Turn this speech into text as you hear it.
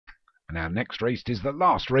And our next race is the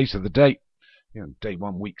last race of the day. Day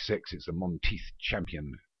 1, week 6, it's the Monteith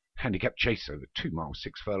champion handicap chase over 2 miles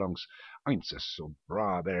 6 furlongs. Einses or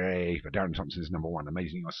Brabere for Darren Thompson's number 1.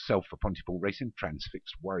 Amazing Yourself for Pontypool Racing.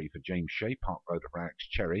 Transfixed Worry for James Shea. Park Road for Alex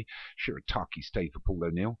Cherry. Shirataki Stay for Paul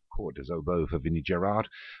O'Neill. Court des Oboe for Vinnie Gerard.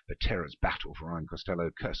 Terra's Battle for Ryan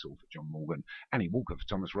Costello. Kersel for John Morgan. Annie Walker for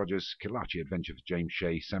Thomas Rogers. Kilachi Adventure for James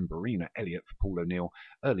Shea. Sambarina Elliott for Paul O'Neill.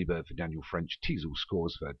 Early Bird for Daniel French. Teasel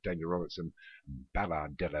Scores for David Robertson.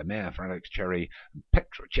 Ballard de la Mer for Alex Cherry. And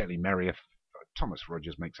Petrocelli Merrier Thomas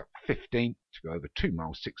Rogers makes up 15 to go over 2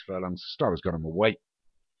 miles 6 furlongs. Star has got him away.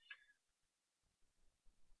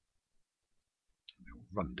 They'll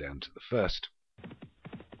run down to the first.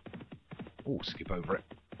 Skip over it.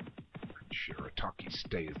 Shirataki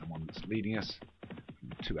Stay is the one that's leading us.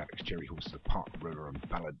 And the 2 Alex Cherry horses are Park Roller and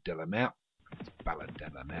Ballard de la Mer. It's Ballard de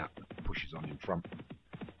la Mer that pushes on in front.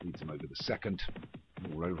 Leads him over the second.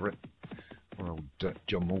 All over it. Old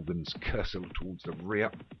John Morgan's Kersel towards the rear.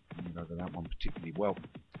 Over that one particularly well.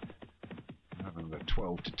 Another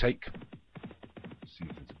 12 to take. See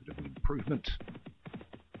if there's a bit of an improvement.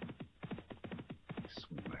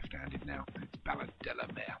 Swing left-handed now. It's Ballard de la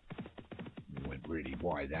Mer. Went really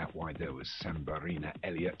wide out. Wide there was Sambarina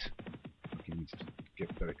Elliott. Looking to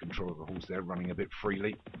get better control of the horse there, running a bit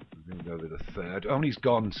freely. We're going to go with the third. Oh, and he's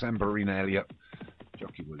gone. Sambarina Elliott.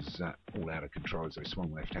 Jockey was all out of control as they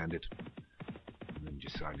swung left-handed. And then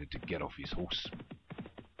decided to get off his horse.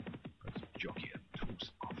 Jockey and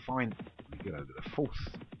horse are fine. We get over the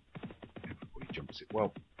fourth. Everybody jumps it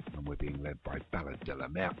well. And we're being led by Ballard de la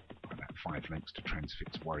Mer by about 5 lengths to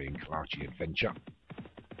Transfix Worry and Kalachi Adventure.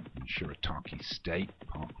 And Shirataki Stay,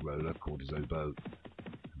 Park Roller, Court des Oboe,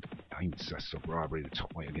 and Ainsa Sobrabri, the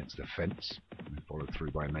top weight against the fence. And followed through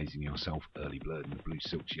by Amazing Yourself, Early Blurred and the Blue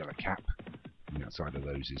Silk's Yellow Cap. And outside of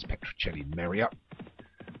those is Petrocelli Merrier.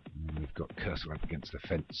 And we've got Kersel up against the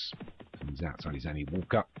fence. And he's outside is Annie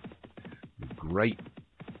Walker. Great,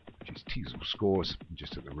 which is Teasel Scores, and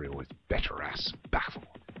just at the rear is Better Ass Battle.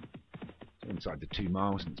 So inside the 2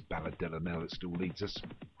 miles, and it's Ballard de la Mer that still leads us.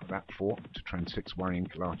 About 4 to Transfix Worry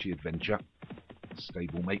and Kalachi Adventure.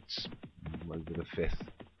 Stable mates, all over the 5th.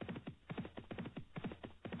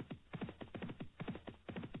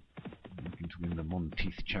 Looking to win the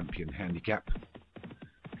Monteith champion handicap.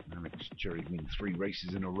 Alex Cherry win 3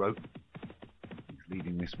 races in a row. He's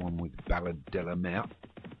leading this one with Ballard de la Mer.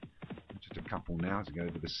 A couple now to go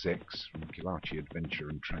over the 6 from Kalachi Adventure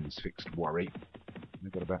and Transfixed Worry.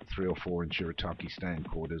 They've got about 3 or 4 in Shirataki Stay and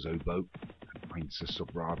Court des Oboe and Ainsa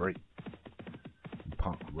Sobrabri and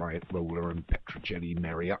Park Riot Roller and Petrocelli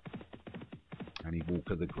Merrier. Annie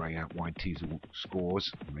Walker, the grey out wide Teasel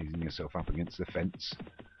Scores, Amazing Yourself up against the fence.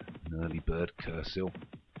 An Early Bird Kersel.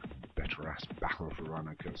 Better Ass Battle for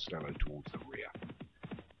Rhino Costello towards the rear.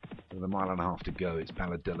 So the 1.5 miles to go. It's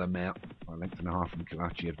Ballard de la Mer. By 1.5 lengths from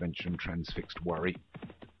Kalachi Adventure and Transfixed Worry.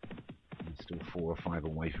 And still 4 or 5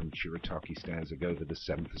 away from Shirataki Stay as they go over the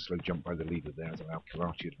 7th. A slow jump by the leader there has allowed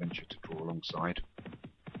Kalachi Adventure to draw alongside.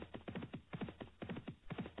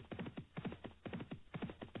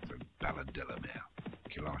 So Ballard de la Mer,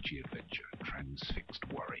 Kalachi Adventure, Transfixed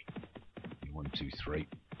Worry. 1, 2, 3.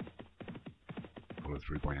 Followed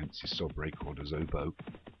through by Ainsa Sobrabri, Court des Oboe,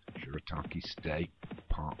 Shirataki Stay,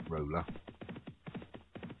 Park Roller.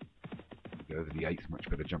 Over the 8th, much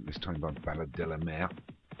better jump this time by Ballard de la Mer.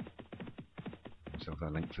 Himself a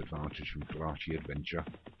length advantage from Kalachi Adventure.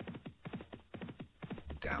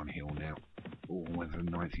 Downhill now. Went to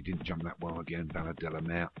the 9th, he didn't jump that well again, Ballard de la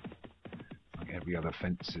Mer. Like every other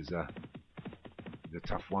fence is a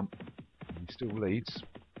tough one. And he still leads.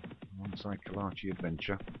 Alongside Kalachi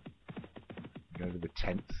Adventure. Go to the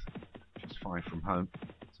 10th, which is 5 from home.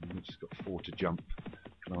 So we've just got 4 to jump.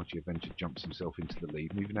 Kalachi Adventure jumps himself into the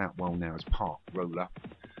lead. Moving out well now is Park Roller.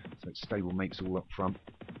 So it's stable mates all up front.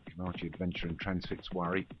 Kalachi Adventure and Transfix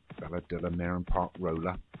Worry. Ballard de la Mer and Park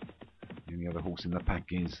Roller. The only other horse in the pack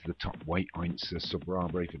is the top weight, Ainsa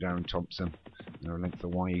Sobrabri for Darren Thompson. They're a length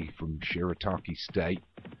away from Shirataki Stay.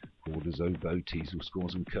 Court des Oboe, Teasel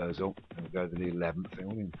Scores and Kersel. They'll go to the 11th.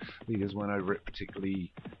 The leaders went over it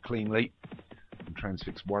particularly cleanly.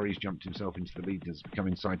 Transfix Worry's jumped himself into the lead, has become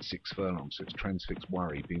inside 6 furlongs, so it's Transfix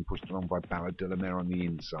Worry being pushed along by Ballard de la Mer on the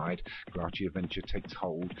inside. Kalachi Adventure takes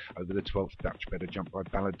hold over the 12th, much better jump by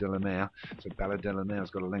Ballard de la Mer, so Ballard de la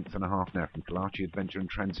Mer's got a 1.5 lengths now from Kalachi Adventure and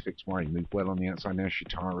Transfix Worry. Move well on the outside now,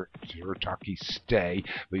 Shirataki Stay,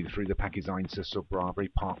 moving through the pack is Ainsa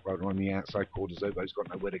Sobrabri, Park Roller on the outside, Court des Oboe's got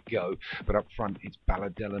nowhere to go, but up front it's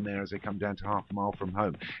Ballard de la Mer as they come down to 1/2 mile from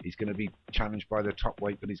home. He's going to be challenged by the top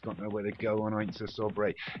weight, but he's got nowhere to go on Ainsa Ainsa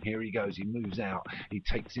Sobre. Here he goes, he moves out, he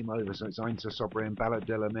takes him over, so it's Ainsa Sobre and Ballad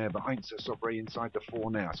de la Mer, but Ainsa Sobre inside the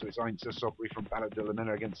 4 now, so it's Ainsa Sobre from Ballad de la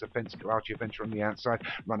Mer against the fence. Kalachi Adventure on the outside,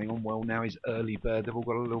 running on well now is Early Bird. They've all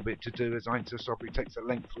got a little bit to do as Ainsa Sobre takes a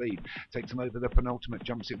length lead, takes him over the penultimate,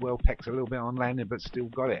 jumps it well, pecks a little bit on landing, but still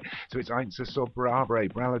got it. So it's Ainsa Sobre.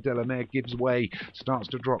 Ballad de la Mer gives way, starts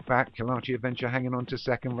to drop back. Kalachi Adventure hanging on to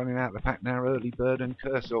second, running out the pack now, Early Bird and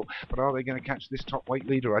Cursor. But are they going to catch this top weight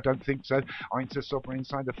leader? I don't think so. Ainsa Sobre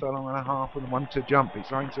inside the furlong and a half and 1 to jump. It's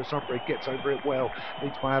Ainsa Sobre, gets over it well,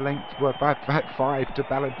 leads by a length, well, by 5 to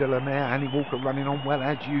Ballad de la Mer. Annie Walker running on well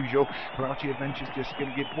as usual. Kalachi Adventure's just going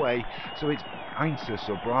to give way. So it's Ainsa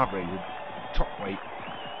Sobre, the top weight.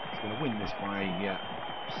 He's going to win this by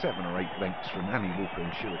 7 or 8 lengths from Annie Walker,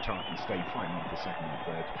 and Shirataki stayed fine on for second and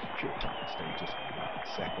third. Shirataki stayed just about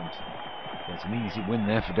second. So it's an easy win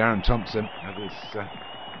there for Darren Thompson of his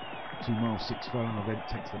 2 mile 6 furlong event.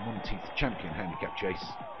 Takes the Monteith Champion Handicap chase.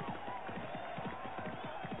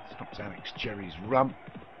 Stops Alex Cherry's run.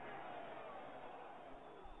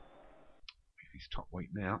 If he's top weight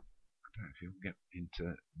now, I don't know if he'll get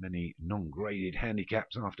into many non-graded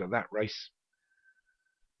handicaps after that race.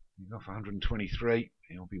 He's off 123.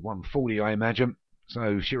 He'll be 140, I imagine.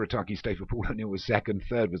 So Shirataki stayed for Paul O'Neill was second.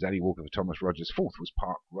 Third was Annie Walker for Thomas Rogers. Fourth was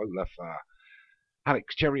Park Roller for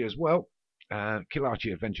Alex Cherry as well.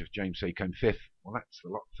 Kalachi Adventure for James Seacombe fifth. Well, that's the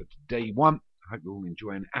lot for day 1. I hope you're all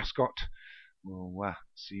enjoying Ascot. We'll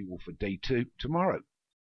see you all for day 2 tomorrow.